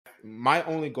my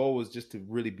only goal was just to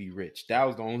really be rich. That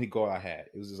was the only goal I had.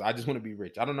 It was just, I just want to be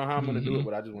rich. I don't know how I'm going to do it,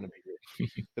 but I just want to be rich.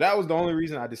 So that was the only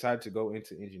reason I decided to go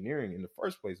into engineering in the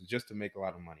first place, was just to make a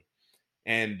lot of money.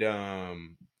 And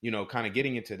kind of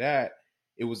getting into that,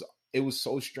 it was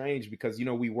so strange because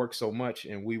we worked so much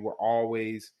and we were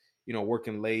always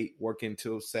working late, working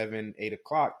till 7-8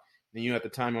 o'clock. And at the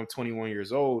time I'm 21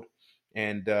 years old,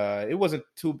 and it wasn't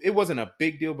a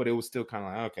big deal, but it was still kind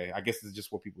of like, okay, I guess it's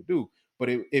just what people do. But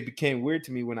it became weird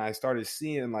to me when I started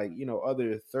seeing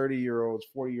other 30-year-olds,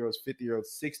 40-year-olds,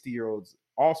 50-year-olds, 60-year-olds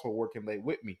also working late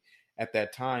with me at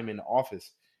that time in the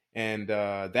office. And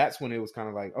that's when it was kind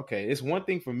of like, okay, it's one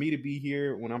thing for me to be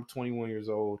here when I'm 21 years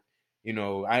old.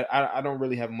 I don't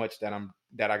really have much that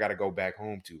I got to go back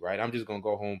home to, right? I'm just going to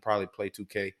go home, probably play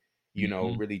 2K,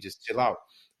 really just chill out,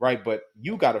 right? But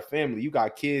you got a family, you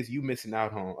got kids, you missing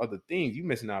out on other things, you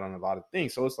missing out on a lot of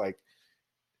things. So it's like,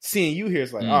 seeing you here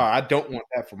is like, I don't want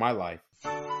that for my life.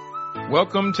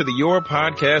 Welcome to the Your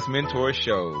Podcast Mentor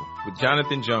Show with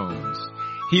Jonathan Jones.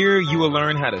 Here you will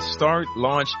learn how to start,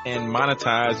 launch, and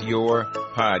monetize your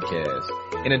podcast.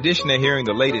 In addition to hearing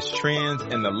the latest trends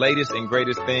and the latest and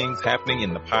greatest things happening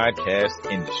in the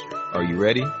podcast industry. Are you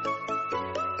ready?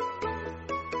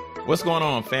 What's going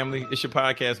on, family? It's your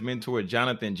podcast mentor,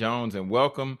 Jonathan Jones, and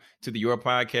welcome to the Your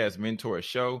Podcast Mentor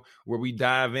Show, where we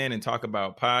dive in and talk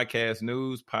about podcast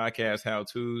news, podcast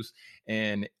how-tos,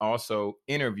 and also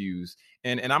interviews.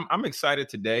 And I'm excited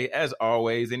today, as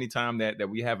always, anytime that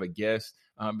we have a guest,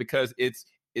 because it's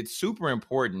super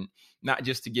important not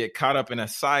just to get caught up in a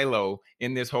silo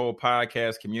in this whole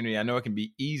podcast community. I know it can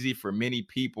be easy for many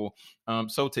people.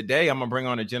 So today I'm going to bring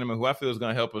on a gentleman who I feel is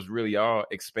going to help us really all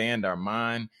expand our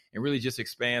mind and really just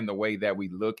expand the way that we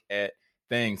look at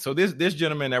things. So this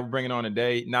gentleman that we're bringing on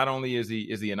today, not only is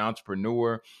he an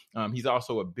entrepreneur, he's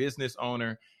also a business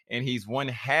owner, and he's one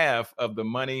half of the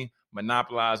Money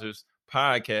Monopolizers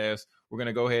podcast. We're going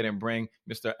to go ahead and bring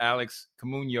Mr. Alex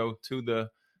Kamunyo to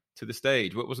the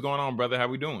stage. What's going on, brother? How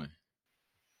we doing?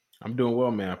 I'm doing well,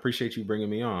 man. I appreciate you bringing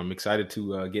me on. I'm excited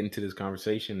to get into this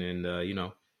conversation, and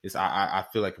I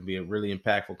feel like it'll be a really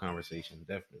impactful conversation,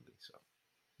 definitely. So,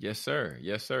 yes, sir.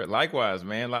 Yes, sir. Likewise,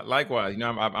 man. Likewise.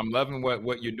 I'm loving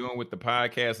what you're doing with the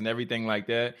podcast and everything like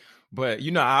that. But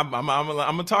I'm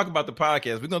gonna talk about the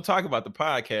podcast. We're gonna talk about the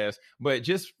podcast. But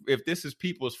just if this is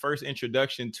people's first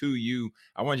introduction to you,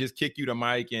 I want to just kick you the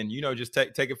mic and just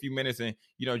take a few minutes and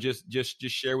just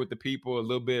share with the people a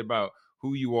little bit about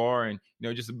who you are and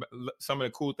just some of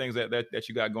the cool things that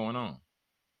you got going on.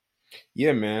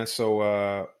 Yeah, man.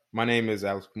 So my name is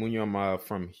Alex Kamunyo. I'm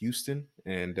from Houston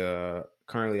and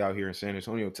currently out here in San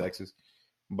Antonio, Texas.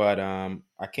 But I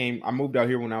moved out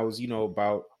here when I was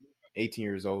about 18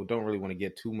 years old. Don't really want to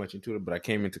get too much into it, but I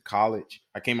came into college.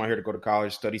 I came out here to go to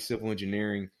college, study civil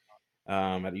engineering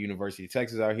at the University of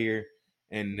Texas out here,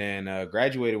 and then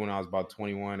graduated when I was about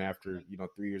 21 after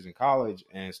 3 years in college,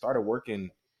 and started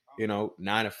working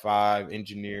 9-to-5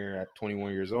 engineer at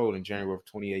 21 years old in January of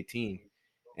 2018.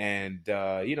 And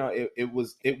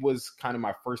it was kind of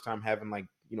my first time having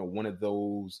one of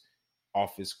those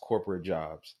office corporate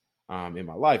jobs in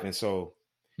my life. And so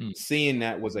seeing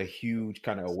that was a huge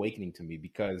kind of awakening to me,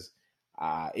 because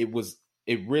it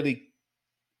really,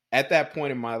 at that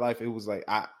point in my life, it was like,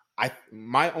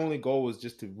 my only goal was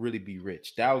just to really be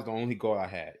rich. That was the only goal I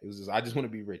had. It was just, I just want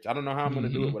to be rich. I don't know how I'm going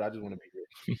to do it, but I just want to be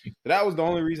rich. So that was the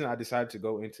only reason I decided to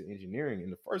go into engineering in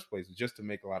the first place, was just to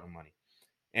make a lot of money.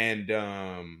 And,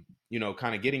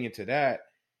 kind of getting into that,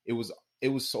 it was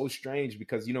so strange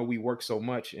because, we worked so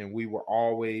much and we were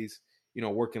always,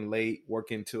 working late,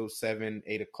 working till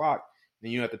 7-8 o'clock.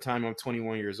 And, at the time I'm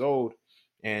 21 years old,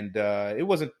 and it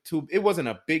wasn't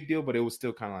a big deal, but it was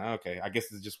still kind of like, okay, I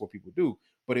guess it's just what people do.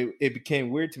 But it became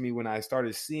weird to me when I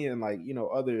started seeing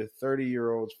other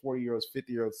 30-year-olds, 40-year-olds,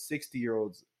 50-year-olds,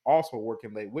 60-year-olds also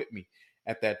working late with me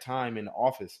at that time in the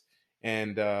office.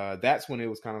 And that's when it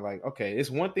was kind of like, okay,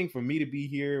 it's one thing for me to be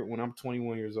here when I'm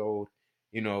 21 years old.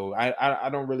 I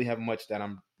don't really have much that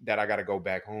I got to go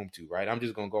back home to, right? I'm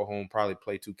just going to go home, probably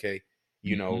play 2K,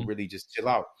 really just chill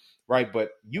out, right?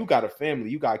 But you got a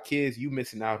family, you got kids, you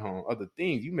missing out on other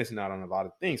things, you missing out on a lot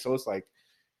of things. So it's like,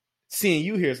 seeing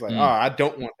you here is like, I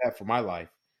don't want that for my life.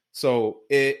 So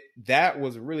that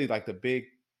was really like the big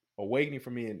awakening for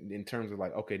me in terms of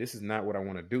like, okay, this is not what I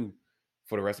want to do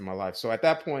for the rest of my life. So at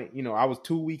that point, I was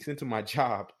 2 weeks into my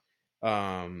job,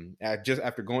 just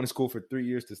after going to school for 3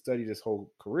 years to study this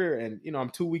whole career. And, I'm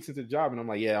 2 weeks into the job and I'm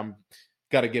like, yeah, I'm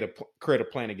got to create a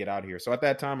plan to get out of here. So at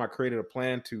that time I created a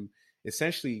plan to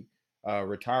essentially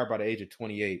retire by the age of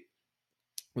 28. I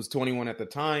was 21 at the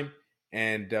time.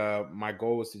 And my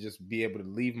goal was to just be able to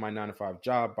leave my 9 to 5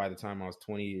 job by the time I was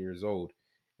 20 years old.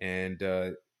 And,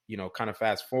 kind of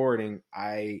fast forwarding,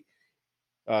 I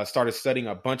started studying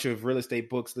a bunch of real estate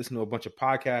books, listening to a bunch of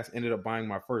podcasts, ended up buying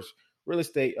my first real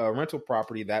estate rental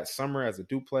property that summer as a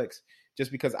duplex,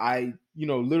 just because I,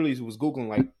 literally was Googling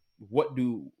like,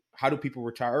 how do people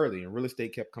retire early? And real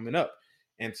estate kept coming up.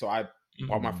 And so I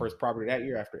bought my first property that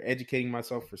year after educating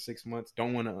myself for 6 months.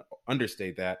 Don't want to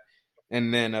understate that.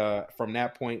 And then from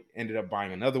that point, ended up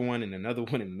buying another one and another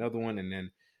one and another one. And then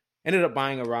ended up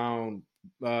buying around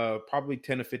probably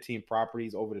 10 to 15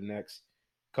 properties over the next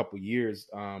couple years.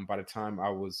 By the time I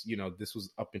was, this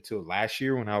was up until last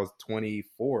year when I was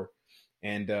 24,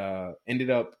 and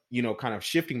ended up, kind of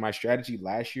shifting my strategy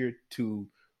last year to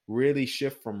really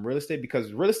shift from real estate,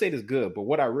 because real estate is good. But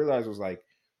what I realized was like,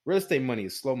 real estate money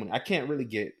is slow money. I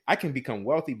can become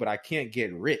wealthy, but I can't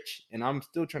get rich. And I'm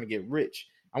still trying to get rich.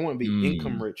 I want to be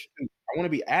income rich too. I want to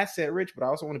be asset rich, but I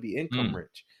also want to be income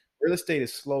rich. Real estate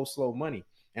is slow money.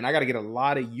 And I got to get a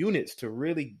lot of units to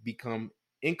really become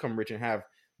income rich and have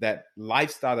that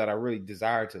lifestyle that I really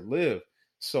desire to live.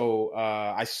 So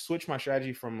I switched my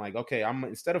strategy from like, okay,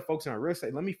 instead of focusing on real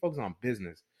estate, let me focus on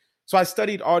business. So I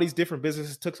studied all these different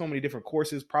businesses, took so many different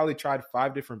courses, probably tried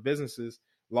 5 different businesses,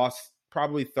 lost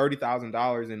probably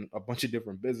 $30,000 in a bunch of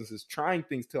different businesses, trying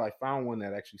things till I found one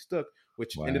that actually stuck,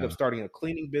 which ended up starting a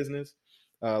cleaning business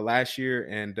last year,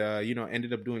 and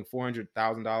ended up doing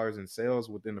 $400,000 in sales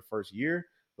within the first year,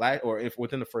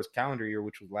 within the first calendar year,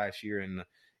 which was last year. And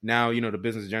now, the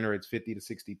business generates $50,000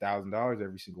 to $60,000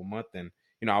 every single month. And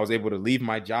I was able to leave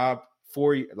my job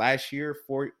four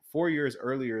years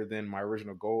earlier than my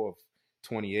original goal of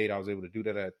 28. I was able to do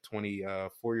that at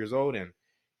 24 years old, and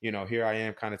here I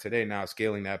am kind of today now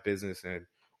scaling that business and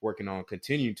working on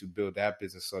continuing to build that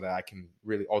business so that I can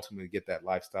really ultimately get that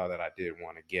lifestyle that I did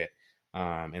want to get.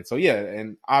 And so, yeah,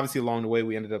 and obviously along the way,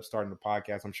 we ended up starting the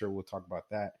podcast. I'm sure we'll talk about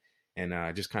that,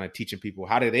 and just kind of teaching people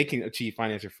how they can achieve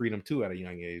financial freedom too at a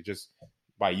young age, just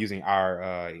by using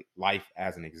our life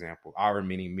as an example. Our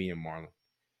meaning me and Marlon.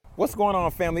 What's going on,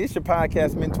 family? It's your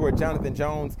podcast mentor, Jonathan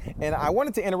Jones, and I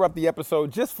wanted to interrupt the episode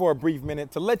just for a brief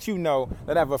minute to let you know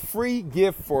that I have a free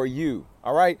gift for you,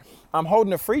 all right? I'm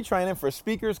holding a free training for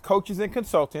speakers, coaches, and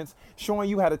consultants showing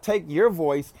you how to take your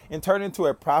voice and turn it into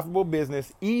a profitable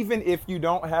business, even if you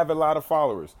don't have a lot of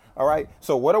followers, all right?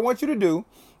 So what I want you to do,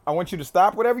 I want you to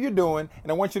stop whatever you're doing,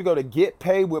 and I want you to go to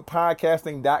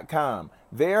getpaidwithpodcasting.com.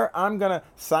 There, I'm going to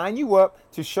sign you up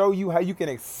to show you how you can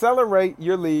accelerate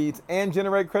your leads and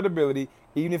generate credibility,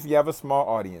 even if you have a small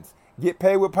audience.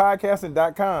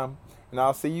 Getpaidwithpodcasting.com, and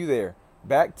I'll see you there.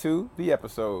 Back to the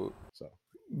episode.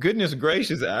 Goodness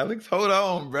gracious, Alex. Hold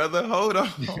on, brother. Hold on.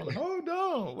 Hold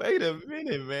on. Wait a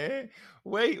minute, man.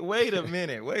 Wait a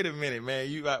minute. Wait a minute, man.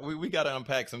 We got to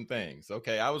unpack some things.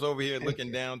 Okay. I was over here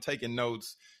looking down, taking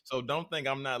notes. So don't think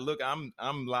I'm not looking.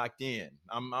 I'm locked in.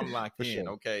 I'm locked in.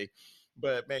 Sure. Okay.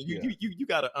 But man, you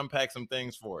got to unpack some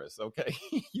things for us. Okay.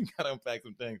 You got to unpack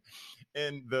some things.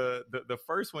 And the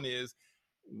first one is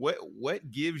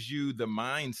what gives you the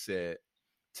mindset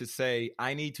to say,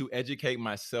 I need to educate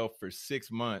myself for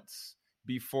 6 months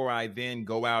before I then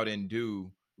go out and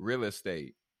do real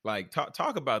estate? Like,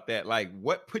 talk about that. Like,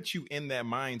 what puts you in that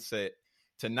mindset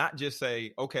to not just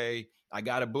say, okay, I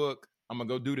got a book, I'm going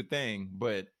to go do the thing,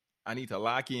 but I need to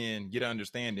lock in, get an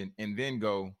understanding, and then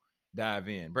go dive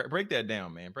in. Break that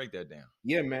down, man. Break that down.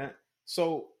 Yeah, man.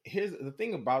 So here's the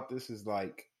thing about this is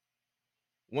like,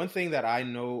 one thing that I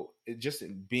know, just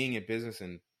being in business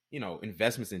and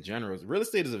investments in general, is real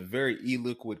estate is a very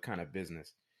illiquid kind of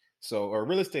business. Or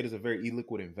real estate is a very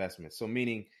illiquid investment. So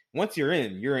meaning once you're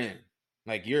in, you're in.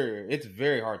 Like it's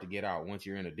very hard to get out once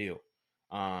you're in a deal.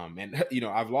 And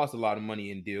I've lost a lot of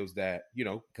money in deals that,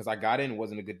 because I got in, it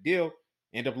wasn't a good deal,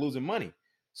 end up losing money.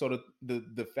 So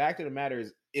the fact of the matter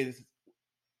is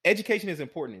education is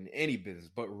important in any business,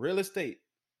 but real estate,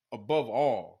 above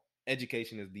all,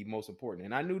 education is the most important.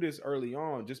 And I knew this early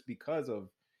on just because of,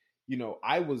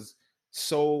 I was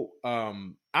so,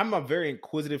 I'm a very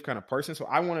inquisitive kind of person. So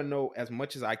I want to know as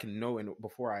much as I can know and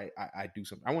before I do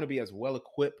something. I want to be as well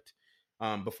equipped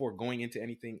before going into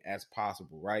anything as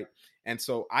possible. Right. And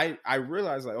so I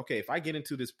realized like, okay, if I get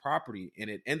into this property and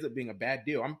it ends up being a bad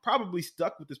deal, I'm probably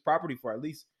stuck with this property for at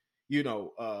least,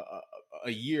 a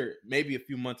year, maybe a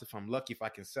few months if I'm lucky, if I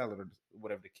can sell it or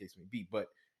whatever the case may be. But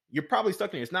you're probably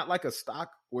stuck in it. It's not like a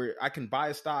stock where I can buy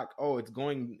a stock. Oh, it's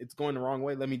going the wrong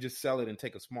way. Let me just sell it and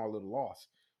take a small little loss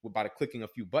by clicking a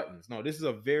few buttons. No, this is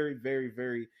a very, very,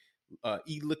 very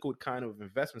illiquid kind of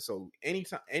investment. So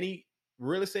any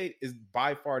real estate is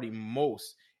by far the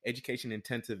most education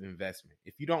intensive investment.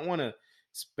 If you don't want to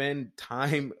spend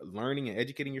time learning and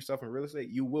educating yourself in real estate,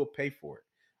 you will pay for it.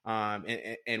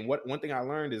 And what one thing I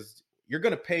learned is you're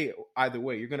gonna pay either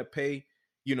way. You're gonna pay,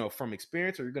 from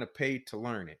experience, or you're gonna pay to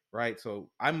learn it, right? So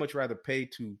I much rather pay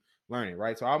to learn it,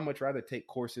 right? So I'd much rather take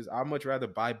courses. I'd much rather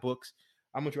buy books.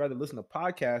 I'd much rather listen to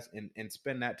podcasts and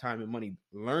spend that time and money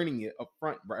learning it up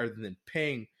front rather than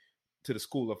paying to the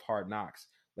school of hard knocks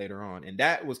later on. And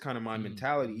that was kind of my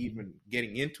mentality, even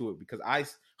getting into it, because I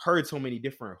heard so many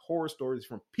different horror stories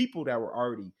from people that were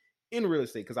already in real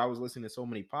estate, because I was listening to so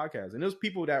many podcasts. And those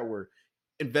people that were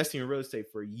investing in real estate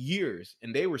for years,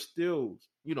 and they were still,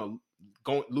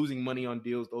 losing money on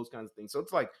deals, those kinds of things. So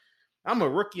it's like, I'm a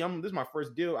rookie. This is my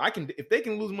first deal. If they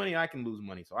can lose money, I can lose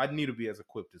money. So I need to be as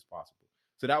equipped as possible.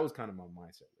 So that was kind of my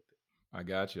mindset with it. I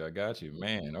got you,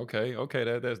 man. Okay,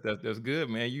 that's good,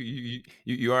 man.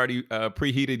 You already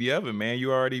preheated the oven, man.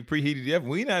 You already preheated the oven.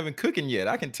 We not even cooking yet.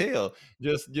 I can tell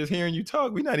just hearing you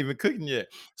talk. We're not even cooking yet.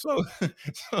 So,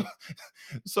 so,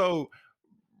 so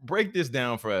break this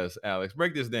down for us, Alex.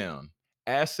 Break this down.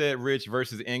 Asset rich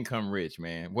versus income rich,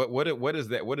 man. What is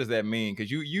that? What does that mean? Because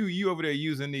you over there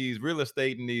using these real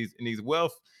estate and these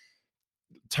wealth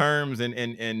terms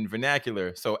and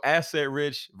vernacular. So asset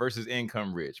rich versus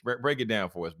income rich. Break it down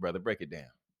for us, brother. Break it down.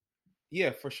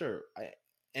 Yeah, for sure.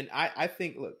 I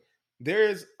think, look,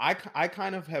 I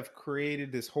kind of have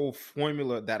created this whole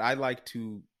formula that I like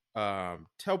to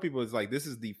tell people is like, this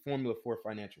is the formula for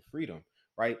financial freedom,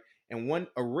 right? And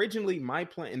originally my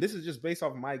plan, and this is just based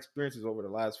off of my experiences over the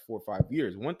last 4 or 5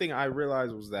 years. One thing I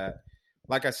realized was that,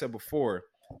 like I said before,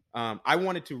 I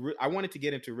wanted to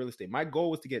get into real estate. My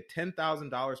goal was to get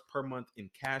 $10,000 per month in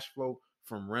cash flow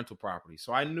from rental property.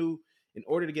 So I knew in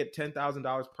order to get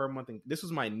 $10,000 per month, and this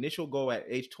was my initial goal at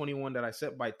age 21 that I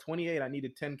set. By 28, I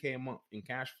needed $10K a month in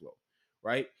cash flow,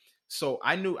 right? So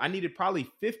I knew I needed probably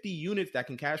 50 units that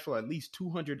can cash flow at least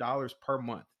 $200 per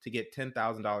month to get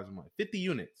 $10,000 a month. 50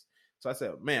 units. So I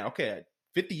said, man, okay,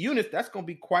 50 units, that's going to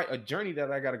be quite a journey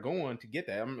that I got to go on to get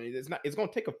that. I mean, it's going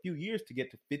to take a few years to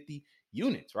get to 50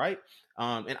 units, right?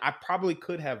 And I probably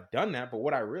could have done that, but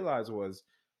what I realized was,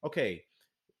 okay,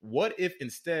 what if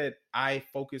instead I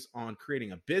focus on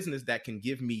creating a business that can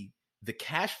give me the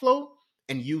cash flow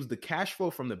and use the cash flow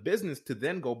from the business to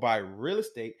then go buy real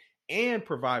estate and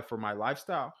provide for my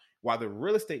lifestyle, while the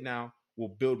real estate now will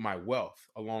build my wealth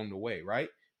along the way, right?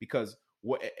 Because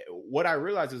what I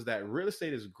realize is that real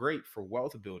estate is great for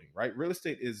wealth building, right? Real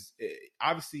estate is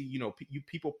obviously,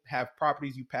 people have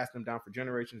properties, you pass them down for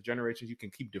generations, you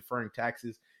can keep deferring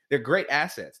taxes. They're great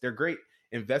assets. They're great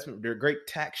investment. They're great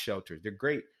tax shelters. They're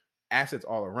great assets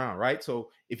all around, right? So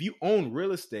if you own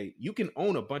real estate, you can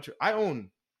own I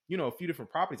own, a few different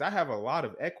properties. I have a lot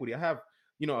of equity. I have,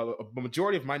 a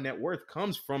majority of my net worth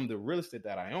comes from the real estate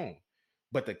that I own.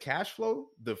 But the cash flow,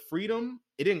 the freedom,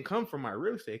 it didn't come from my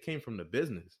real estate. It came from the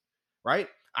business, right?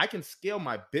 I can scale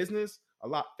my business a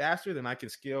lot faster than I can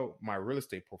scale my real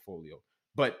estate portfolio.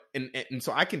 But and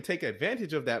so I can take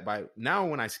advantage of that by now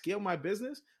when I scale my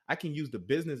business, I can use the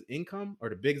business income or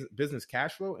the business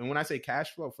cash flow. And when I say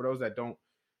cash flow, for those that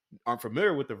aren't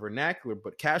familiar with the vernacular,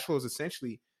 but cash flow is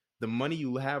essentially the money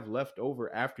you have left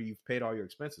over after you've paid all your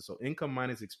expenses. So income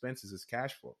minus expenses is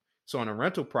cash flow. So on a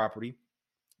rental property,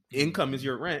 income is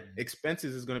your rent.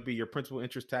 Expenses is going to be your principal,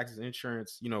 interest, taxes,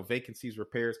 insurance, vacancies,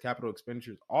 repairs, capital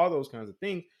expenditures, all those kinds of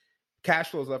things. Cash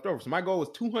flow is left over. So my goal was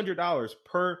 $200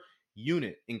 per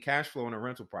unit in cash flow on a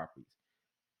rental properties.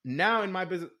 Now in my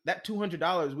business, that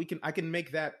 $200 I can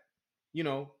make that, in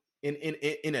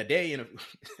a day, in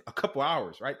a couple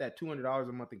hours, right? That $200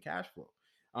 a month in cash flow.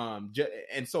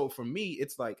 And so for me,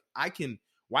 it's like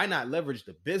why not leverage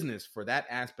the business for that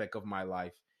aspect of my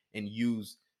life and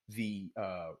use the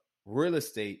real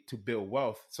estate to build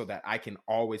wealth so that I can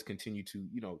always continue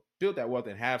to, build that wealth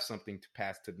and have something to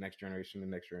pass to the next generation,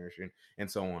 and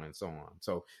so on and so on.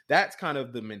 So that's kind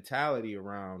of the mentality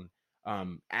around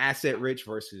asset rich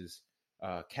versus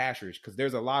cash rich, because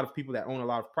there's a lot of people that own a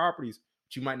lot of properties,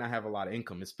 but you might not have a lot of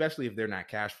income, especially if they're not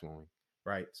cash flowing,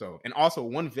 right? So, and also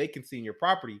one vacancy in your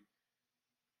property,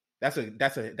 that's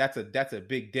a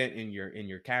big dent in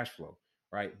your cash flow,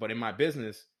 right? But in my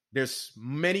business, there's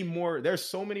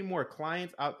so many more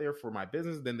clients out there for my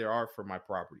business than there are for my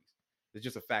properties. It's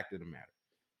just a fact of the matter.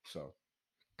 So,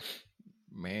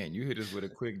 man, you hit us with a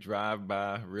quick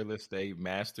drive-by real estate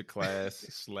masterclass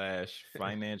 /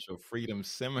 financial freedom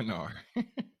seminar.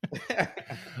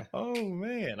 Oh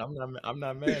man, I'm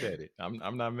not mad at it.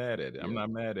 I'm not mad at it. Yeah. I'm not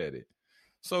mad at it.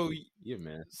 So yeah,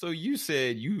 man. So you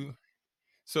said you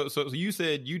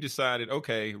said you decided,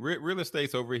 okay, real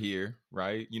estate's over here,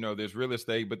 right? There's real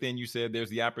estate, but then you said there's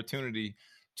the opportunity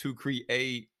to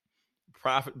create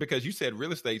profit, because you said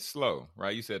real estate's slow,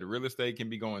 right? You said real estate can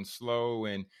be going slow,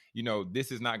 and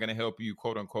this is not going to help you,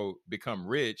 quote unquote, become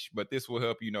rich, but this will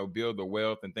help build the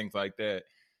wealth and things like that.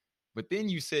 But then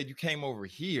you said you came over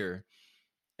here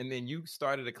and then you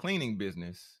started a cleaning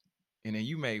business, and then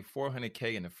you made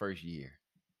 $400K in the first year.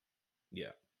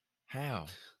 Yeah. How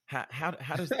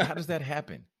does that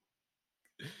happen?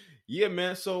 Yeah,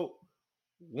 man. So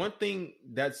one thing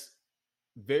that's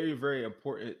very, very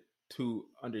important to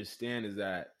understand is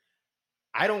that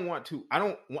I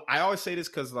always say this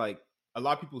because like a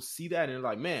lot of people see that and they're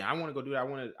like, man, I want to go do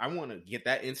that. I want to get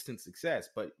that instant success.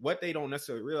 But what they don't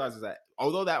necessarily realize is that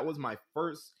although that was my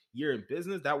first year in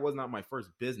business, that was not my first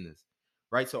business.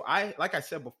 Right. So like I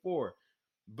said before,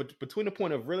 but between the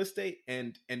point of real estate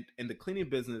and the cleaning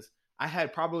business, I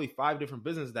had probably 5 different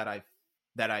businesses that I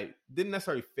didn't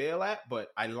necessarily fail at,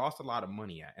 but I lost a lot of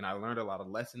money at. And I learned a lot of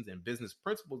lessons and business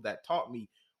principles that taught me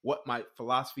what my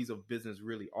philosophies of business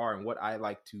really are and what I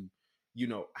like to,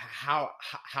 how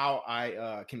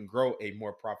I can grow a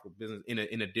more profitable business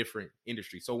in a different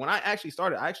industry. So when I actually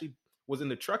started, I actually was in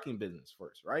the trucking business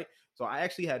first, right? So I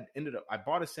actually I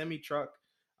bought a semi truck,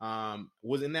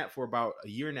 was in that for about a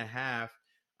year and a half.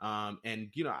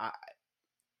 And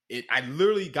I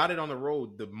literally got it on the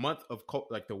road the month of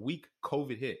the week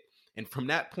COVID hit. And from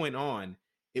that point on,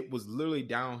 it was literally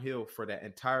downhill for that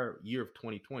entire year of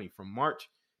 2020. From March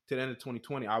to the end of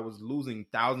 2020, I was losing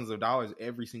thousands of dollars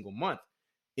every single month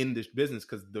in this business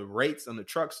because the rates on the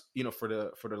trucks, for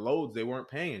the loads, they weren't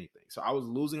paying anything. So I was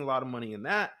losing a lot of money in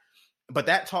that. But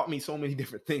that taught me so many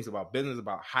different things about business,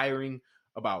 about hiring,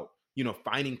 about,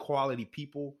 finding quality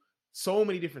people, so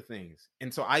many different things.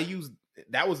 And so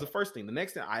that was the first thing. The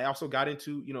next thing I also got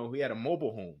into, we had a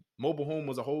mobile home. Mobile home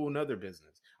was a whole nother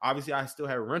business. Obviously, I still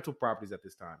had rental properties at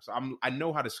this time. So I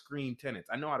know how to screen tenants.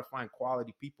 I know how to find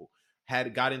quality people.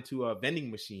 Got into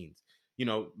vending machines,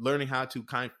 learning how to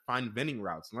find vending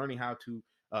routes, learning how to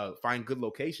find good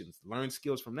locations, learn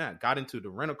skills from that. Got into the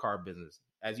rental car business.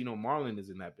 As you know, Marlon is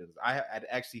in that business. I had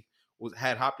actually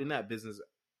had hopped in that business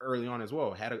early on as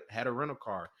well. Had a rental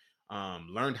car.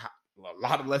 Learned a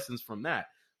lot of lessons from that.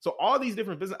 So all these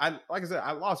different business, like I said,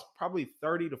 I lost probably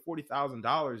 $30,000 to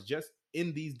 $40,000 just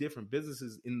in these different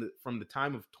businesses from the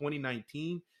time of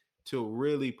 2019 till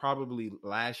really probably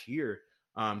last year.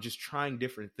 Just trying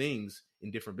different things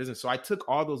in different business. So I took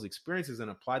all those experiences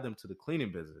and applied them to the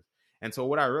cleaning business. And so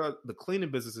what I realized, the cleaning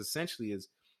business essentially is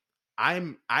I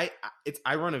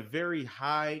run a very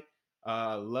high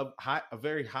level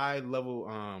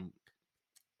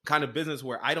kind of business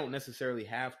where I don't necessarily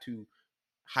have to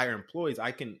hire employees.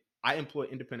 I employ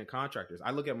independent contractors.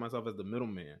 I look at myself as the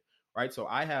middleman, right? So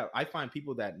I find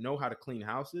people that know how to clean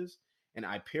houses and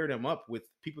I pair them up with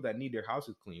people that need their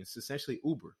houses cleaned. It's essentially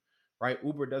Uber, right?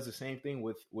 Uber does the same thing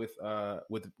with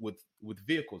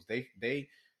vehicles. They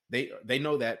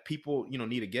know that people,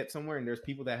 need to get somewhere and there's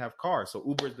people that have cars. So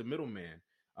Uber is the middleman.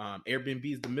 Airbnb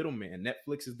is the middleman.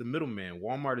 Netflix is the middleman.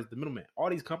 Walmart is the middleman. All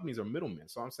these companies are middlemen.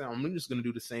 So I'm saying I'm just going to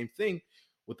do the same thing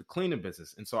with the cleaning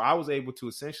business. And so I was able to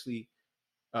essentially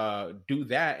do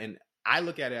that. And I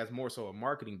look at it as more so a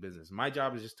marketing business. My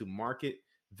job is just to market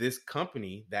this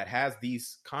company that has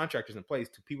these contractors in place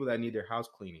to people that need their house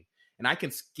cleaning. And I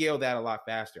can scale that a lot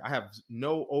faster. I have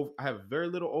very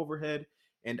little overhead,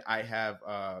 and I have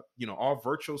all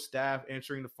virtual staff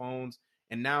answering the phones.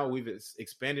 And now we've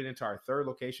expanded into our third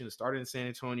location. It started in San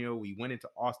Antonio. We went into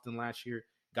Austin last year,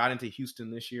 got into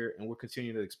Houston this year, and we're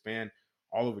continuing to expand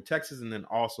all over Texas and then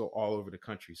also all over the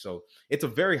country. So it's a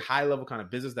very high level kind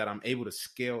of business that I'm able to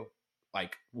scale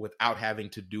like without having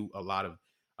to do a lot of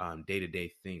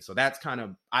day-to-day things. So that's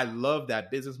I love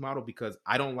that business model because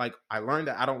I learned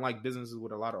that I don't like businesses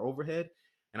with a lot of overhead.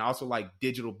 And I also like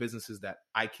digital businesses that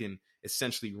I can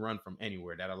essentially run from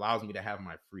anywhere that allows me to have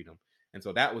my freedom. And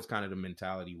so that was kind of the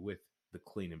mentality with the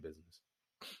cleaning business.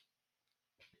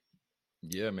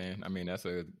 Yeah, man. I mean, that's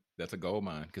a gold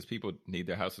mine because people need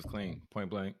their houses clean, point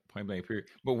blank, period.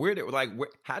 But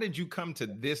how did you come to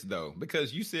this though?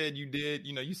 Because you said you did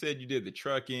the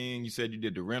trucking, you said you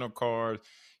did the rental cars,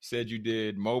 you said you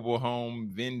did mobile home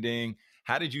vending.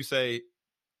 How did you say,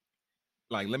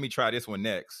 like, let me try this one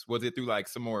next? Was it through like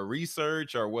some more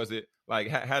research, or was it like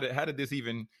how did this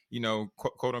even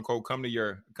quote unquote come to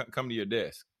your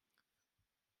desk?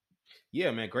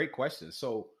 Yeah, man, great question.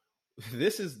 So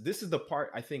this is the part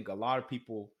I think a lot of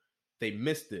people they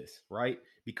miss this, right?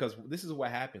 Because this is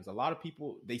what happens. A lot of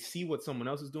people they see what someone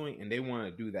else is doing and they want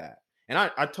to do that. And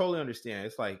I totally understand.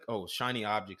 It's like, oh, shiny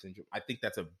object syndrome. I think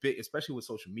that's a big, especially with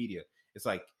social media. It's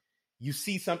like you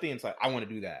see something and it's like, I want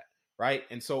to do that. Right.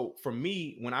 And so for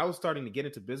me, when I was starting to get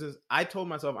into business, I told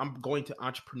myself I'm going to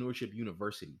Entrepreneurship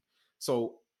University.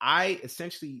 So I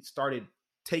essentially started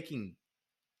taking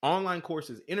online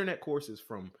courses, internet courses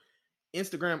from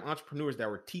Instagram entrepreneurs that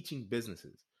were teaching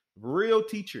businesses, real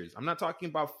teachers. I'm not talking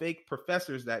about fake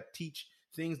professors that teach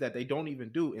things that they don't even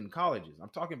do in colleges. I'm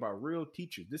talking about real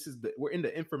teachers. We're in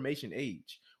the information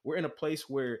age. We're in a place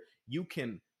where you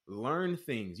can learn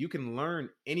things. You can learn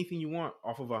anything you want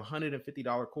off of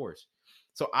 $150 course.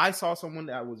 So I saw someone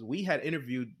we had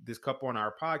interviewed this couple on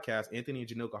our podcast, Anthony and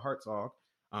Janilka Hartzog,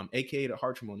 aka the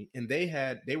Hartrimony, and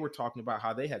they were talking about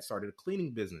how they had started a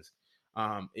cleaning business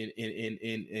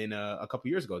in a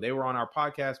couple years ago. They were on our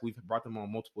podcast. We've brought them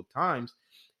on multiple times,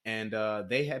 and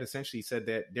they had essentially said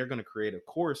that they're going to create a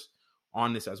course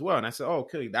on this as well. And I said, oh,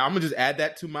 okay, now I'm gonna just add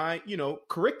that to my,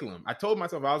 curriculum. I told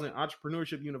myself I was in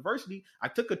Entrepreneurship University. I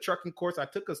took a trucking course. I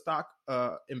took a stock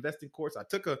investing course. I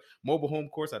took a mobile home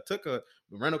course. I took a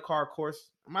rental car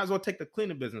course. I might as well take the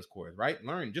cleaning business course, right?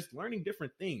 Learning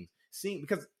different things.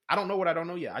 Because I don't know what I don't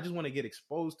know yet. I just want to get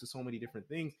exposed to so many different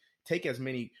things, take as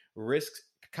many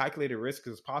calculated risks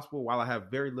as possible while I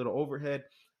have very little overhead.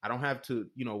 I don't have to,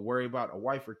 worry about a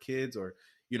wife or kids or,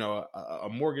 a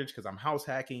mortgage because I'm house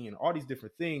hacking and all these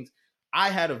different things. I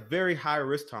had a very high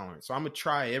risk tolerance. So I'm going to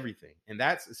try everything. And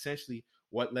that's essentially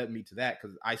what led me to that,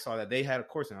 because I saw that they had a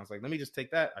course and I was like, let me just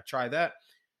take that. I tried that.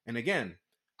 And again,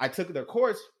 I took their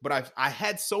course, but I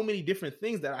had so many different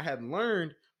things that I had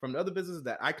learned from the other businesses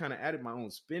that I kind of added my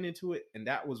own spin into it. And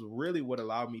that was really what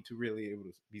allowed me to really able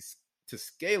to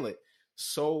scale it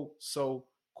so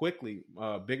quickly,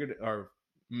 bigger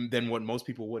than what most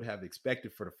people would have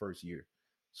expected for the first year.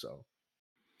 So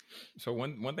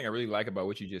one thing I really like about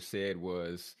what you just said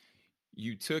was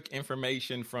you took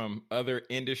information from other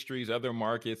industries, other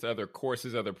markets, other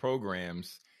courses, other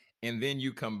programs, and then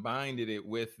you combined it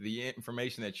with the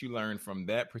information that you learned from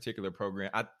that particular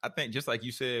program. I think, just like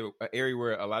you said, an area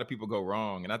where a lot of people go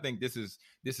wrong. And I think this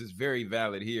is very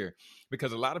valid here,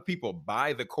 because a lot of people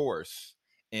buy the course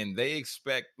and they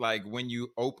expect, like, when you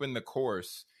open the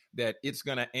course, that it's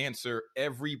going to answer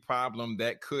every problem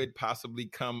that could possibly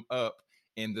come up,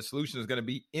 and the solution is going to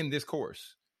be in this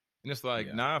course. And it's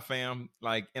like, nah, fam,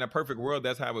 like, in a perfect world,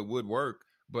 that's how it would work.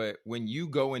 But when you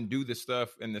go and do the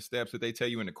stuff and the steps that they tell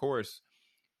you in the course,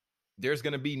 there's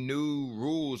going to be new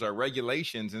rules or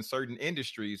regulations in certain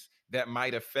industries that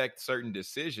might affect certain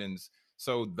decisions.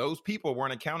 So those people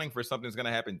weren't accounting for something that's going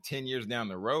to happen 10 years down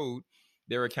the road.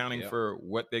 They're accounting for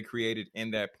what they created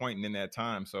in that point and in that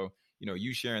time. So,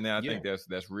 you sharing that, I think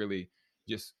that's really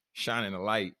just shining a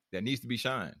light that needs to be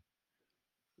shined.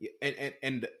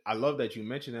 And I love that you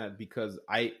mentioned that, because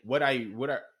what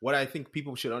I think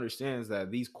people should understand is that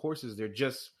these courses, they're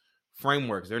just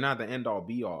frameworks. They're not the end all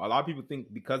be all. A lot of people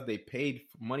think because they paid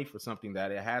money for something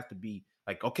that it has to be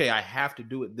like, okay, I have to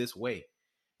do it this way.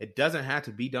 It doesn't have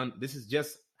to be done. This is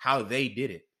just how they did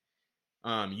it.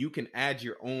 You can add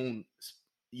your own,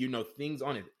 things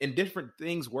on it, and different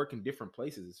things work in different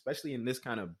places, especially in this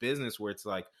kind of business where it's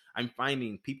like, I'm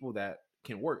finding people that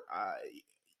can work.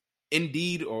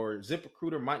 Indeed or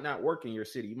ZipRecruiter might not work in your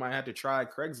city. You might have to try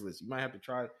Craigslist. You might have to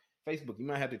try Facebook. You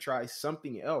might have to try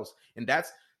something else. And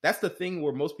that's the thing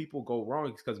where most people go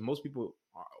wrong, because most people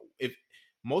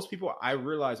I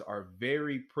realize are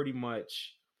very pretty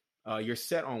much you're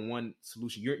set on one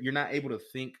solution. You're not able to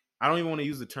think. I don't even want to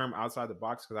use the term outside the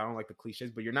box because I don't like the cliches,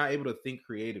 but you're not able to think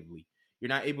creatively. You're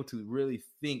not able to really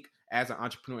think as an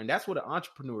entrepreneur. And that's what an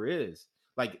entrepreneur is.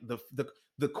 Like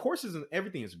the courses and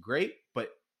everything is great,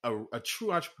 but a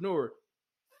true entrepreneur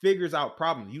figures out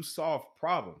problems. You solve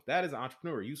problems. That is an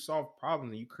entrepreneur. You solve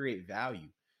problems and you create value.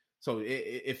 So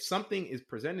if something is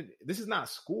presented, this is not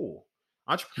school.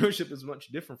 Entrepreneurship is much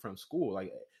different from school.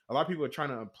 Like, a lot of people are trying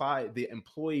to apply the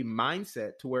employee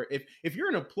mindset to where if you're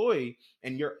an employee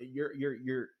and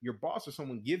your boss or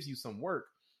someone gives you some work,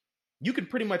 you can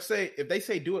pretty much say, if they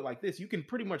say do it like this, you can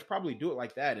pretty much probably do it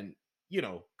like that and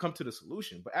come to the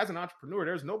solution. But as an entrepreneur,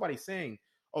 there's nobody saying,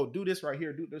 oh, do this right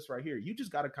here, do this right here. You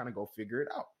just got to kind of go figure it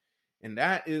out. And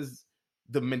that is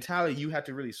the mentality you have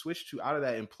to really switch to, out of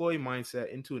that employee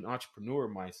mindset into an entrepreneur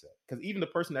mindset. Because even the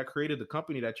person that created the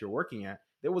company that you're working at,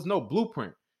 there was no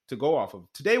blueprint to go off of.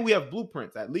 Today, we have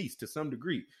blueprints, at least to some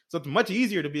degree. So it's much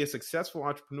easier to be a successful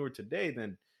entrepreneur today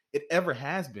than it ever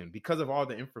has been because of all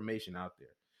the information out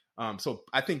there. So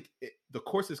I think the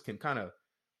courses can kind of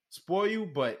spoil you,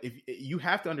 but if you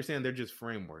have to understand, they're just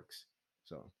frameworks.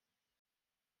 So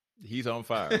he's on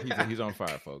fire. He's on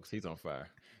fire, folks. He's on fire.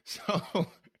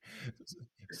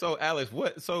 So Alex,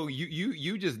 so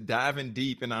you just diving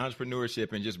deep into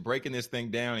entrepreneurship and just breaking this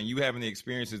thing down, and you having the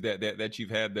experiences that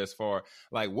you've had thus far.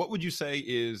 Like, what would you say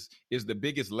is the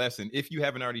biggest lesson, if you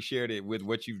haven't already shared it with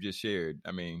what you've just shared?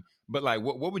 I mean, but like,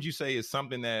 what would you say is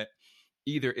something that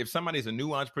either if somebody's a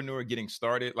new entrepreneur getting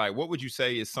started, like what would you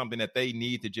say is something that they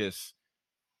need to just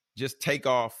take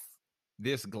off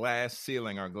this glass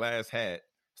ceiling or glass hat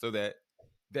so that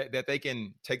they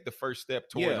can take the first step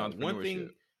towards One entrepreneurship? thing,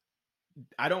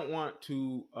 I don't want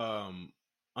to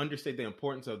understate the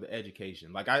importance of the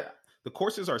education. Like the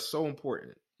courses are so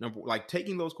important. Like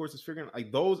taking those courses, figuring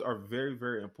like those are very,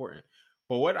 very important.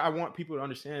 But what I want people to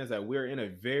understand is that we're in a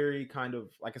very kind of,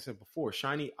 like I said before,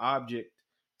 shiny object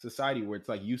society where it's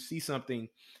like you see something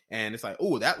and it's like,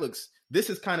 oh, this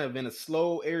is kind of in a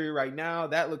slow area right now.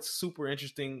 That looks super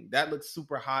interesting. That looks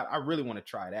super hot. I really want to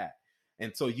try that.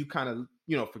 And so you kind of,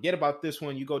 forget about this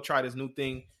one. You go try this new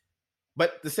thing.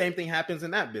 But the same thing happens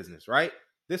in that business, right?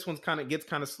 This one's gets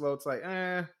kind of slow. It's like,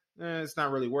 it's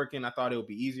not really working. I thought it would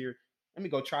be easier. Let me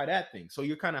go try that thing. So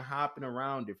you're kind of hopping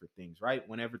around different things, right?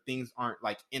 Whenever things aren't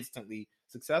like instantly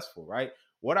successful, right?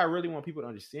 What I really want people to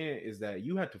understand is that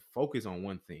you have to focus on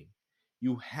one thing.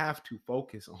 You have to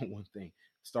focus on one thing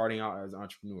starting out as an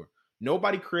entrepreneur.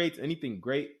 Nobody creates anything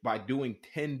great by doing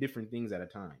 10 different things at a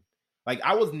time. Like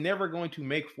I was never going to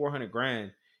make 400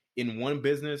 grand in one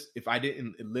business if I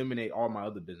didn't eliminate all my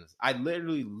other business. I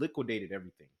literally liquidated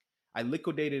everything. I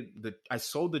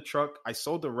sold the truck, I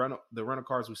sold the rental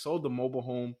cars, we sold the mobile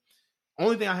home.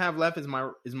 Only thing I have left is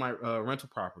my rental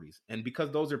properties. And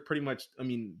because those are pretty much,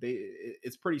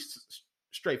 it's pretty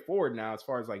straightforward now as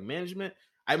far as like management.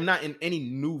 I'm not in any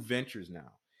new ventures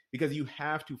now because you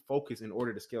have to focus in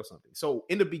order to scale something. So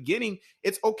in the beginning,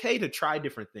 it's okay to try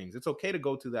different things. It's okay to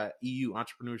go to that EU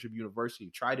Entrepreneurship University,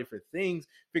 try different things,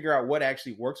 figure out what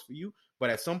actually works for you. But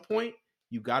at some point,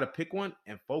 you got to pick one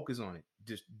and focus on it.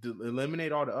 Just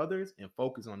eliminate all the others and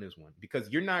focus on this one because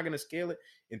you're not going to scale it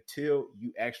until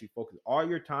you actually focus all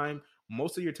your time,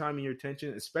 most of your time and your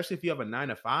attention, especially if you have a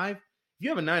 9-to-5. If you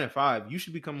have a 9-to-5, you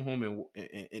should be coming home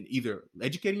and either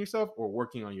educating yourself or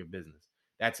working on your business.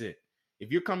 That's it. If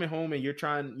you're coming home and you're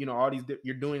trying,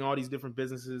 you're doing all these different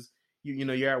businesses,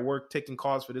 you're at work taking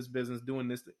calls for this business, doing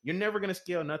this, you're never going to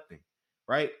scale nothing,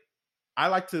 right? I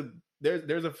like to,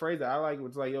 there's a phrase that I like,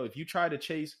 it's like, if you try to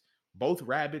chase both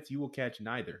rabbits, you will catch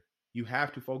neither. You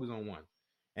have to focus on one.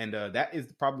 And that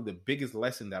is probably the biggest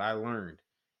lesson that I learned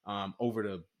over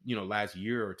the, last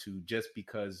year or two, just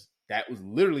because that was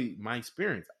literally my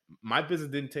experience. My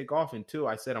business didn't take off until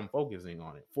I said I'm focusing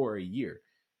on it for a year.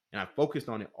 And I focused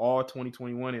on it all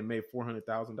 2021 and made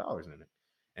 $400,000 in it.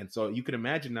 And so you can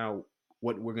imagine now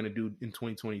what we're going to do in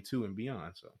 2022 and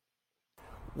beyond. So.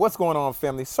 What's going on,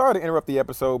 family? Sorry to interrupt the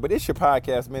episode, but it's your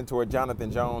podcast mentor,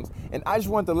 Jonathan Jones. And I just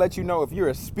wanted to let you know if you're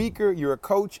a speaker, you're a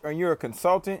coach, or you're a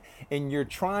consultant, and you're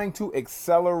trying to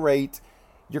accelerate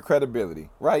your credibility,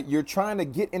 right? You're trying to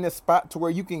get in a spot to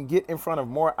where you can get in front of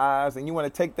more eyes and you want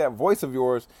to take that voice of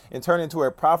yours and turn it into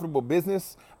a profitable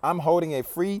business. I'm holding a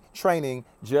free training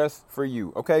just for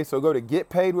you. Okay, so go to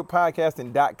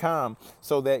getpaidwithpodcasting.com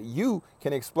so that you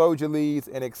can explode your leads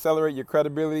and accelerate your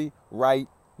credibility right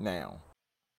now.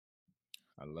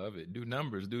 I love it. Do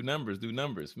numbers,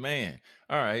 man.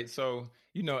 All right. So,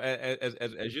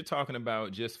 as you're talking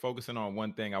about just focusing on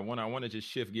one thing, I want to just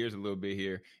shift gears a little bit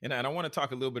here. And I want to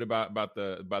talk a little bit about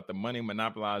the Money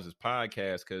Monopolizes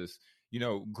podcast, because,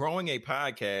 growing a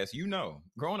podcast,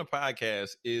 growing a podcast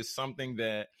is something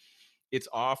that it's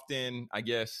often, I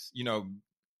guess,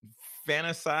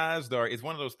 fantasized, or it's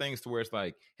one of those things to where it's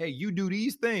like, hey, you do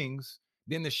these things,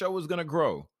 then the show is going to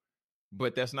grow.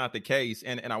 But that's not the case.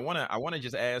 And I want to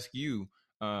just ask you,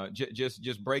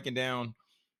 just breaking down,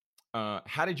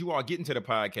 how did you all get into the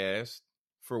podcast,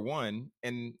 for one,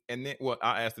 and then, well,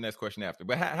 I'll ask the next question after.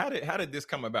 But how did this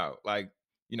come about? Like,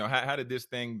 how did this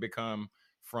thing become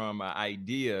from an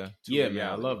idea to reality? Man,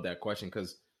 I love that question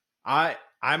because I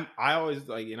always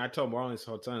like, and I tell Marlon this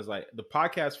whole time, is like the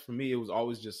podcast for me, it was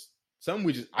always just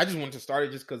something I just wanted to start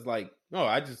it just because, like, no,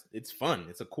 it's fun.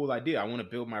 It's a cool idea. I want to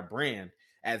build my brand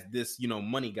as this,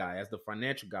 money guy, as the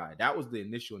financial guy. That was the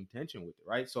initial intention with it,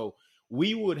 right? So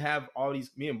we would have all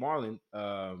these, me and Marlon,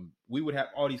 we would have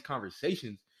all these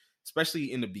conversations,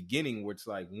 especially in the beginning, where it's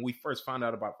like when we first found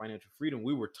out about financial freedom,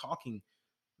 we were talking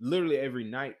literally every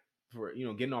night for,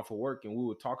 getting off of work, and we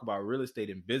would talk about real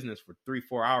estate and business for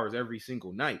 3-4 hours every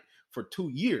single night for 2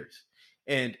 years.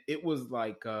 And it was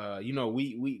like,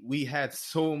 we had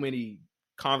so many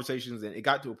conversations, and it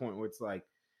got to a point where it's like,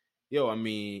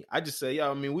 I just say,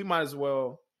 we might as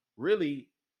well really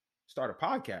start a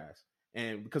podcast.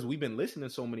 And because we've been listening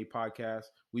to so many podcasts,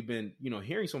 we've been,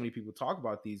 hearing so many people talk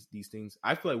about these things.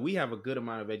 I feel like we have a good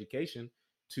amount of education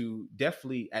to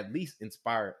definitely at least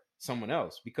inspire someone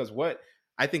else. Because what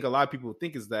I think a lot of people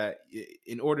think is that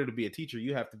in order to be a teacher,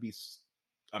 you have to be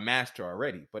a master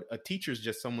already. But a teacher is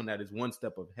just someone that is one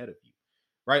step ahead of you.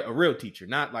 right? A real teacher,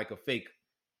 not like a fake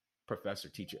professor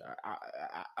teacher.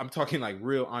 I'm talking like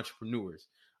real entrepreneurs.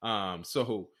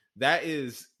 So that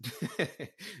is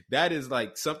that is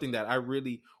like something that I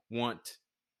really want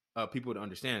people to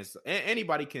understand. So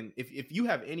anybody can, if you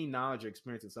have any knowledge or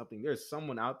experience in something, there's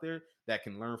someone out there that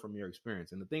can learn from your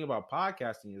experience. And the thing about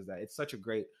podcasting is that it's such a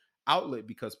great outlet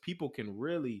because people can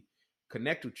really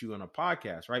connect with you on a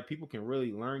podcast, right? People can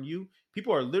really learn you.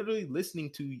 People are literally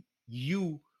listening to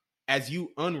you as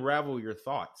you unravel your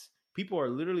thoughts. People are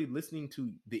literally listening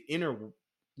to the inner,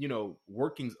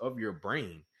 workings of your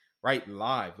brain, right?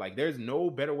 Live. Like there's no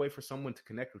better way for someone to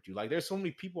connect with you. Like there's so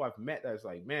many people I've met that's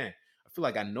like, man, I feel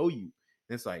like I know you.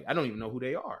 And it's like I don't even know who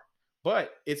they are.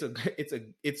 But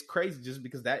it's crazy just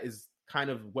because that is kind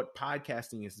of what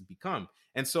podcasting has become.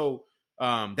 And so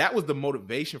that was the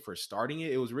motivation for starting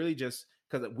it. It was really just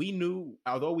because we knew,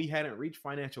 although we hadn't reached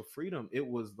financial freedom, it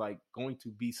was like going to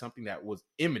be something that was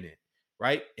imminent,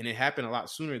 right? And it happened a lot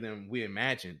sooner than we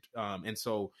imagined. And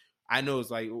so I know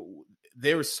it's like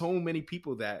there are so many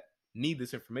people that need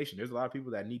this information. There's a lot of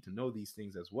people that need to know these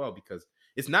things as well, because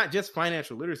it's not just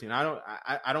financial literacy. And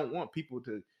I don't want people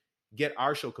to get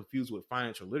our show confused with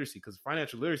financial literacy, because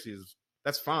financial literacy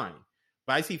that's fine.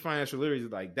 But I see financial literacy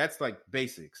like that's like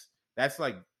basics. That's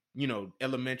like,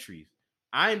 elementaries.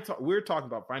 We're talking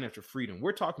about financial freedom.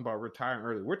 We're talking about retiring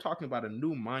early. We're talking about a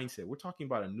new mindset. We're talking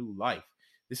about a new life.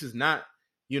 This is not,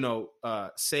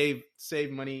 save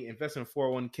money, invest in a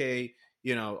 401k,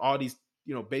 all these,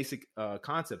 basic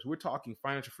concepts. We're talking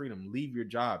financial freedom, leave your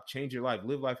job, change your life,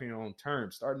 live life in your own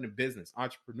terms, starting a business,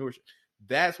 entrepreneurship.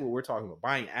 That's what we're talking about,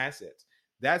 buying assets.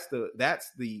 That's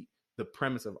the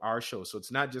premise of our show. So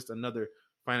it's not just another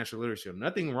financial literacy.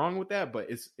 Nothing wrong with that, but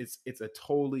it's a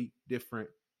totally different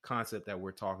concept that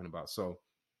we're talking about. So,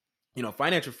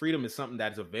 financial freedom is something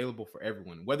that is available for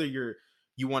everyone. Whether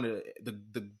you want to,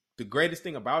 the greatest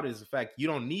thing about it is the fact you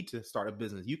don't need to start a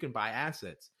business. You can buy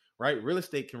assets, right? Real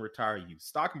estate can retire you.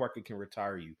 Stock market can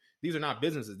retire you. These are not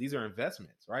businesses. These are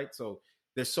investments, right? So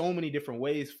there's so many different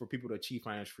ways for people to achieve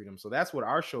financial freedom. So that's what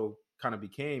our show kind of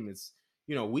became is,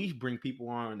 we bring people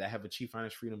on that have achieved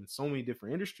financial freedom in so many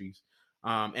different industries.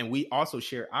 And we also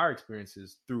share our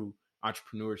experiences through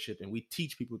entrepreneurship, and we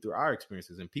teach people through our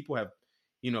experiences, and people have,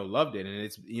 loved it. And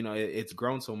it's, it's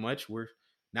grown so much.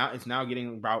 It's now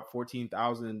getting about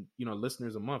 14,000,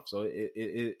 listeners a month. So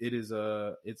it is,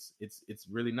 it's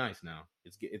really nice now.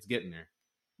 It's getting there.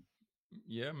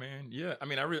 Yeah, man. Yeah. I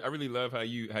mean, I really love how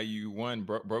you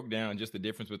broke down just the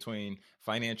difference between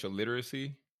financial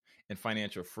literacy and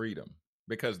financial freedom,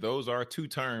 because those are two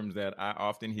terms that I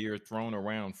often hear thrown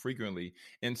around frequently.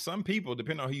 And some people,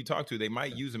 depending on who you talk to, they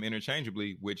might use them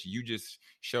interchangeably, which you just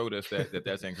showed us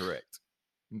that's incorrect.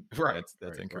 Right. That's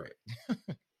right, incorrect. Right.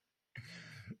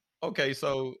 Okay,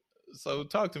 so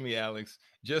talk to me, Alex,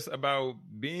 just about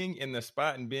being in the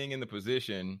spot and being in the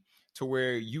position to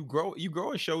where you grow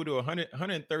a show to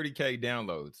 130K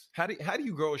downloads. How do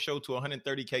you grow a show to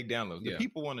 130K downloads? The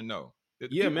people want to know. The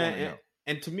people man. want to know.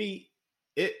 And to me,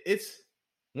 it's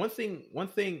one thing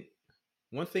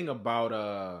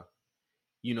about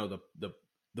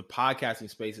the podcasting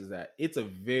space is that it's a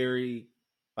very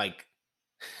like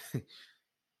I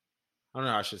don't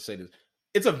know how I should say this.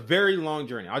 It's a very long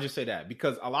journey. I'll just say that,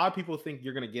 because a lot of people think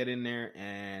you're going to get in there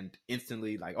and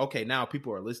instantly like, okay, now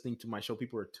people are listening to my show,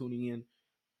 people are tuning in,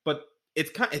 but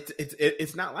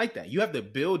it's not like that. You have to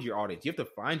build your audience. You have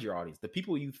to find your audience. The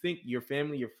people you think your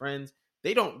family, your friends,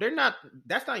 that's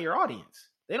not your audience.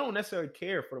 They don't necessarily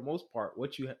care for the most part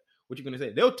what you're going to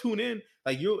say. They'll tune in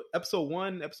like you episode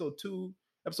 1, episode 2,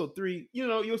 episode 3,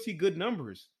 you'll see good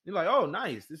numbers. You're like, oh,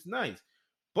 nice. This is nice.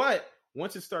 But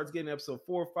once it starts getting episode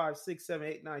 4, 5, 6, 7,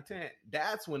 8, 9, 10,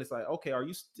 that's when it's like, okay, are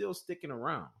you still sticking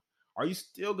around? Are you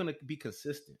still going to be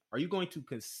consistent? Are you going to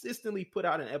consistently put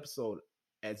out an episode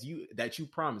that you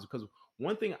promised? Because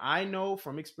one thing I know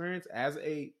from experience as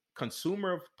a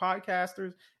consumer of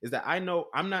podcasters is that I know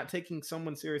I'm not taking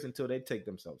someone serious until they take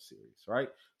themselves serious, right?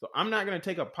 So I'm not going to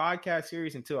take a podcast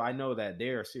serious until I know that they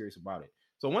are serious about it.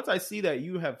 So once I see that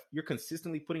you're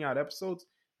consistently putting out episodes,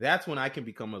 that's when I can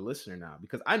become a listener now,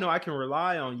 because I know I can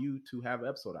rely on you to have an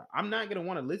episode out. I'm not going to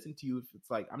want to listen to you if it's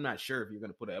like, I'm not sure if you're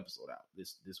going to put an episode out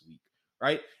this week.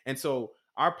 Right. And so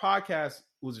our podcast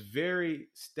was very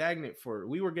stagnant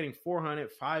we were getting 400,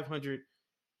 500,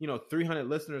 300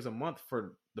 listeners a month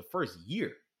for the first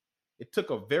year. It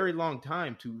took a very long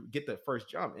time to get the first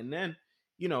jump. And then,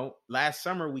 last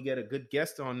summer we get a good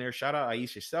guest on there. Shout out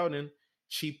Aisha Sheldon.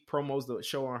 She promos the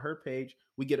show on her page.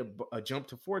 We get a jump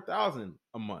to 4,000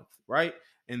 a month, right?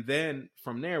 And then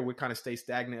from there, we kind of stay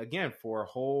stagnant again for a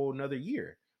whole another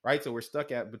year, right? So we're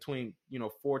stuck at between,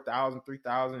 4,000,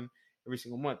 3,000. every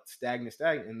single month, stagnant.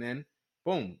 And then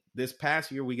boom, this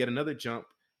past year we get another jump.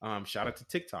 Shout out to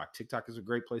TikTok. TikTok is a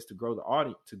great place to grow the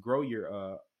audience, to grow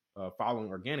your following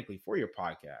organically for your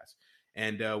podcast.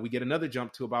 And we get another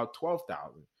jump to about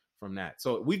 12,000 from that.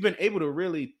 So we've been able to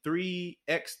really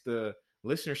 3x the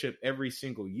listenership every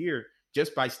single year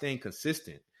just by staying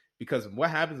consistent. Because what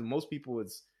happens to most people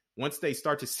is once they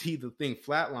start to see the thing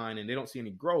flatline and they don't see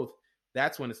any growth,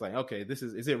 that's when it's like, okay,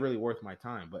 is it really worth my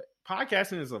time? But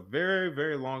podcasting is a very,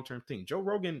 very long-term thing. Joe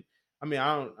Rogan, I mean,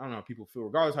 I don't know how people feel,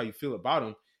 regardless how you feel about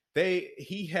him.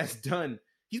 He's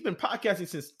been podcasting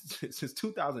since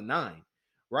 2009,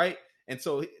 right? And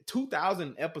so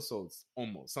 2,000 episodes,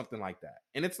 almost something like that.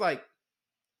 And it's like,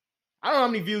 I don't know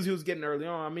how many views he was getting early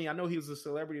on. I mean, I know he was a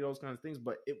celebrity, those kinds of things,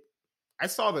 but I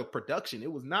saw the production.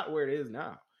 It was not where it is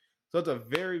now. So it's a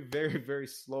very, very, very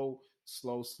slow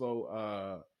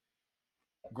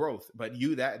growth. But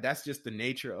that's just the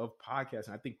nature of podcasting.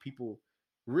 I think people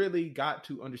really got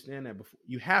to understand that before.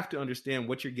 You have to understand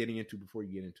what you're getting into before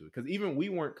you get into it. Because even we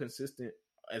weren't consistent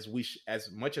as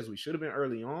much as we should have been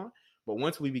early on. But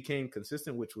once we became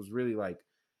consistent, which was really like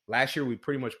last year, we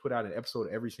pretty much put out an episode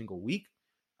every single week.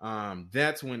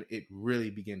 That's when it really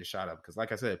began to shot up. Because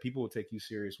like I said, people will take you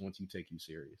serious once you take you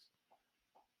serious.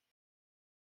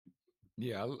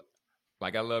 Yeah,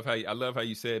 I love how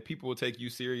you said people will take you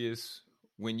serious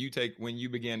when you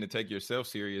begin to take yourself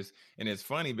serious. And it's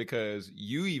funny because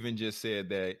you even just said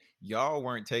that y'all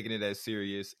weren't taking it as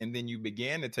serious, and then you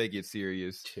began to take it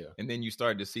serious, and then you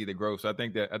started to see the growth. So I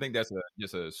think that's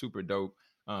just a super dope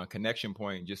connection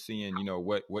point. Just seeing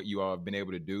what you all have been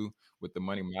able to do with the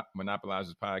Money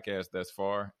Monopolizers podcast thus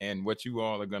far, and what you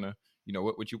all are gonna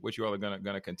what you all are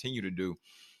gonna continue to do.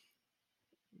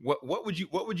 What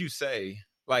would you say?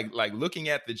 Like looking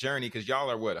at the journey, because y'all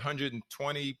are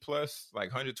 120 plus, like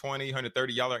 120,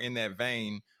 130, y'all are in that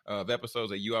vein of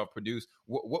episodes that you all produced.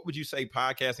 What would you say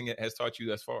podcasting has taught you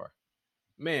thus far?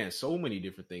 Man, so many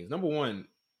different things. Number one,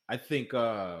 I think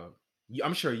I'm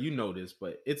sure you know this,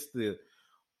 but it's the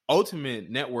ultimate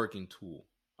networking tool.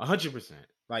 100%.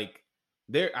 Like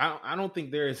I don't think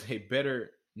there is a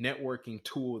better networking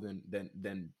tool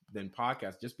than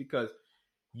podcast, just because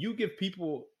you give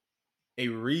people a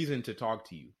reason to talk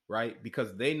to you, right?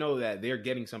 Because they know that they're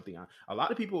getting something out. A lot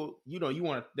of people,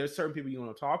 there's certain people you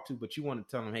want to talk to, but you want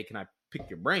to tell them, hey, can I pick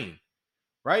your brain?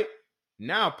 Right?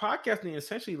 Now, podcasting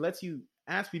essentially lets you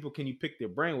ask people, can you pick their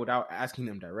brain without asking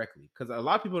them directly? Because a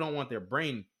lot of people don't want their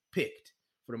brain picked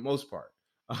for the most part,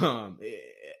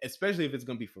 especially if it's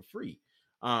going to be for free.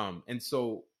 And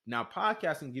so now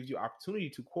podcasting gives you opportunity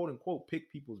to quote unquote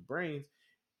pick people's brains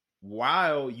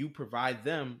while you provide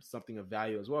them something of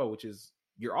value as well, which is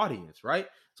your audience, right?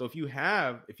 So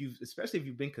especially if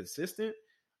you've been consistent,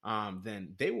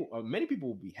 then many people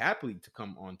will be happy to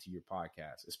come onto your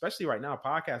podcast. Especially right now,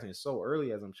 podcasting is so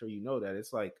early, as I'm sure you know, that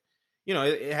it's like,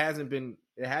 it hasn't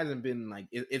been like,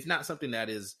 it's not something that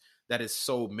is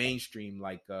so mainstream,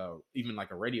 like even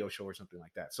like a radio show or something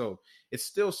like that. So it's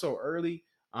still so early.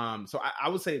 So I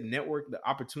would say the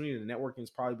opportunity to networking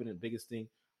has probably been the biggest thing.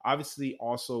 Obviously,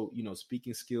 also,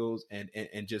 speaking skills and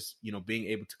just, being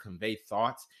able to convey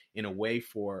thoughts in a way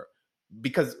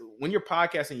because when you're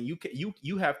podcasting,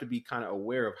 you have to be kind of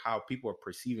aware of how people are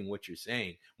perceiving what you're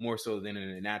saying more so than in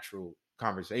a natural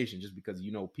conversation, just because,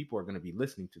 people are going to be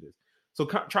listening to this. So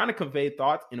trying to convey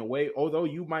thoughts in a way, although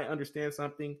you might understand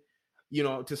something,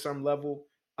 to some level,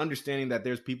 understanding that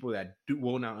there's people that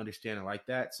will not understand it like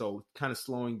that. So kind of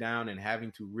slowing down and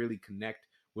having to really connect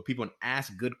with people and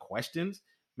ask good questions.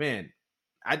 Man,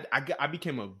 I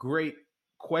became a great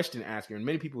question asker. And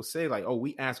many people say like, oh,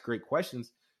 we ask great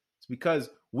questions. It's because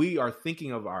we are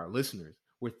thinking of our listeners.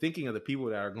 We're thinking of the people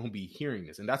that are going to be hearing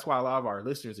this. And that's why a lot of our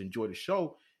listeners enjoy the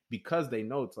show, because they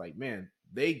know it's like, man,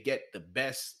 they get the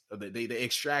best, they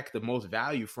extract the most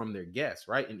value from their guests,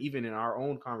 right? And even in our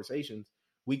own conversations,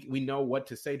 we know what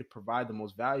to say to provide the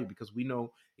most value, because we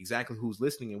know exactly who's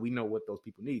listening and we know what those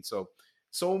people need. So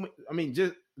I mean,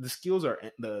 just the skills are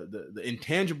the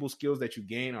intangible skills that you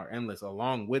gain are endless,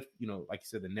 along with, like you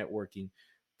said, the networking,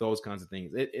 those kinds of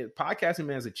things. Podcasting,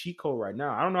 man, is a cheat code right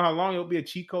now. I don't know how long it'll be a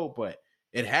cheat code, but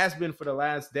it has been for the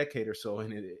last decade or so.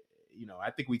 And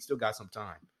I think we still got some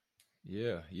time.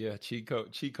 Yeah. Cheat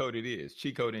code it is.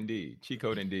 Cheat code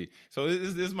indeed. So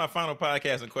this is my final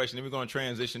podcasting question. Then we're going to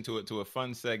transition to a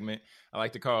fun segment I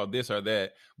like to call This or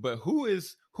That. But who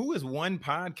is one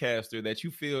podcaster that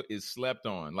you feel is slept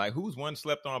on? Like, who's one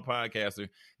slept on podcaster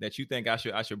that you think I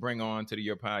should bring on to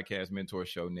Your Podcast Mentor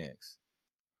Show next?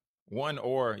 One,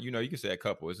 or you can say a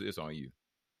couple. It's on you.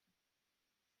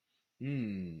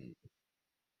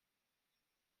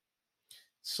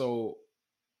 So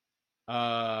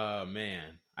Man,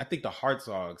 I think the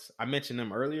Hartzogs. I mentioned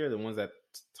them earlier. The ones that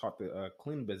taught the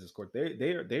clean business course.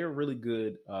 They are really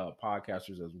good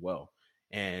podcasters as well.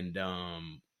 And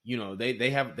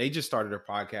they just started their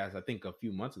podcast. I think a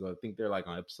few months ago. I think they're like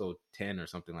on episode 10 or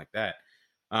something like that.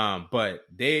 But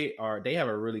they have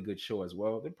a really good show as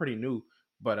well. They're pretty new,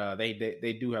 but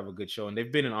they do have a good show, and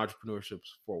they've been in entrepreneurship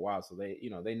for a while, so they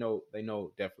know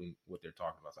definitely what they're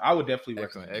talking about. So I would definitely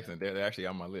recommend. Excellent. They're actually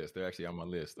on my list.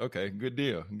 Okay, good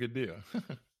deal.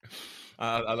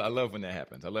 I love when that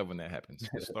happens.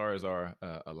 The stars are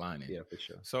aligning. Yeah, for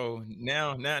sure. So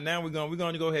now we're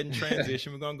going to go ahead and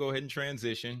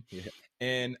transition. Yeah.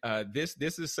 And this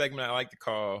is a segment I like to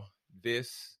call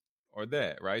this or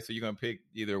that, right? So you're going to pick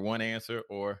either one answer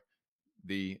or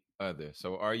the other.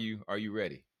 So are you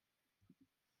ready?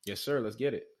 Yes, sir. Let's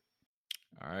get it.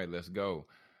 All right, let's go.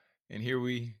 And here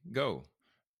we go.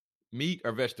 Meat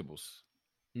or vegetables?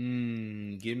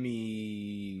 Give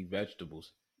me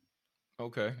vegetables.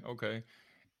 Okay.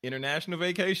 International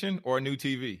vacation or new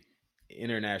TV?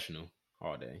 International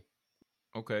all day.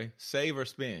 Okay. Save or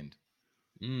spend?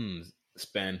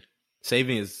 Spend.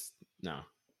 Saving is no.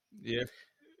 Yeah.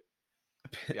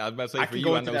 I was about to say for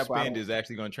you, I know spend is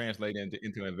actually going to translate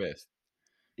into invest.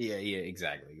 Yeah,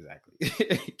 exactly.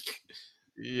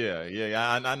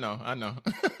 Yeah. I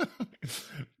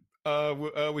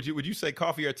know. Would you say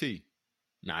coffee or tea?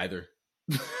 Neither.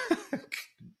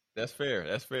 That's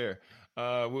fair.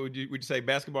 Would you say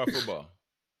basketball or football?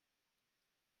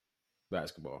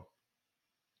 Basketball.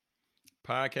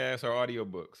 Podcasts or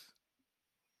audiobooks?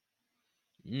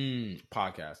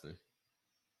 Podcasting.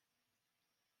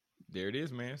 There it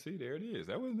is, man. See, there it is.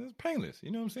 That's painless.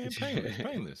 You know what I'm saying?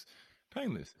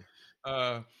 Painless.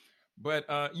 But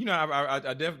I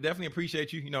definitely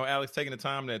appreciate you, Alex, taking the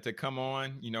time to come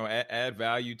on, add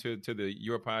value to the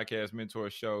Your Podcast Mentor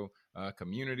Show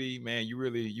community, man. You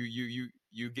really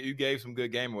you gave some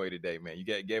good game away today, man. You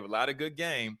gave a lot of good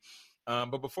game.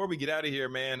 But before we get out of here,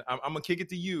 man, I'm gonna kick it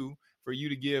to you for you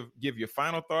to give your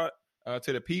final thought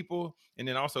to the people, and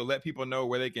then also let people know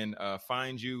where they can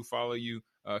find you, follow you,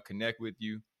 connect with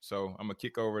you. So I'm gonna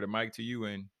kick over the mic to you,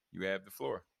 and you have the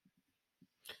floor.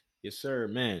 Yes, sir,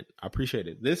 man. I appreciate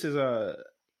it. This has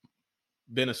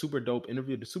been a super dope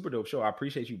interview, the super dope show. I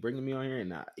appreciate you bringing me on here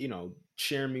and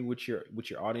sharing me with your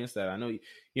audience. That I know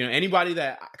anybody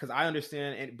that, because I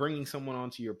understand, and bringing someone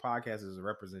onto your podcast is a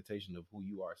representation of who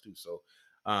you are too. So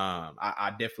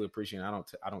I definitely appreciate it. I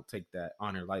don't take that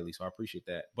honor lightly, so I appreciate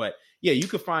that. But yeah, you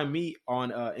can find me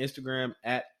on Instagram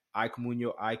at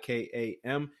Kamunyo,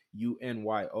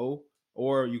 IKAMUNYO,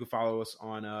 or you can follow us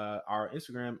on our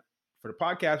Instagram for the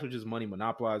podcast, which is Money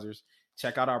Monopolizers.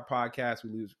 Check out our podcast.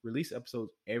 We release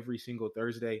episodes every single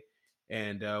Thursday,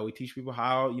 and we teach people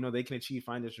how they can achieve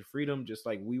financial freedom, just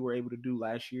like we were able to do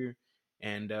last year.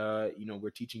 And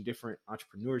we're teaching different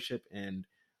entrepreneurship and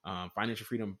financial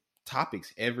freedom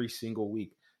topics every single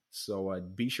week. So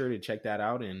be sure to check that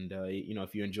out. And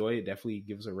if you enjoy it, definitely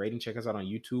give us a rating. Check us out on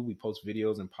YouTube. We post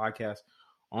videos and podcasts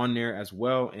on there as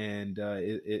well. And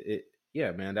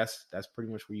yeah, man, that's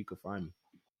pretty much where you can find me.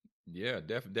 Yeah,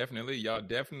 definitely. Y'all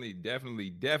definitely.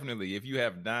 If you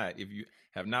have not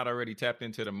already tapped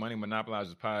into the Money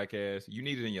Monopolizers podcast, you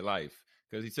need it in your life.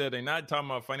 Because he said they're not talking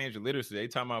about financial literacy, they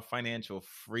talking about financial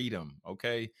freedom.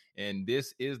 Okay. And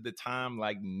this is the time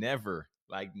like never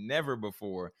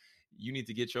before. You need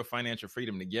to get your financial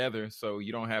freedom together so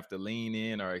you don't have to lean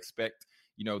in or expect,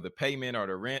 the payment or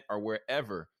the rent or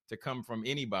wherever to come from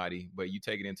anybody, but you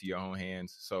take it into your own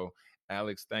hands. So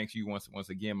Alex, thanks you once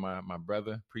again, my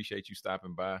brother. Appreciate you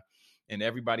stopping by. And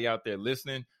everybody out there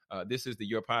listening, this is the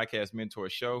Your Podcast Mentor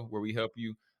Show, where we help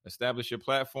you establish your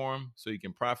platform so you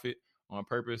can profit on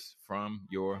purpose from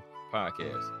your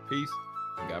podcast. Peace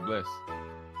and God bless.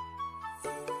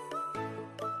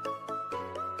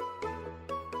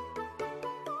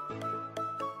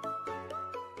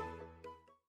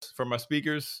 For my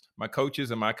speakers, my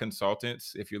coaches, and my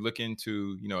consultants, if you're looking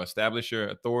to, establish your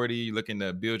authority, looking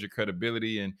to build your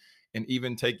credibility and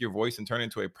even take your voice and turn it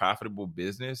into a profitable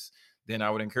business, then I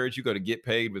would encourage you to go to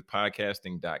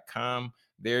getpaidwithpodcasting.com.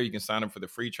 There you can sign up for the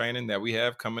free training that we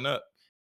have coming up.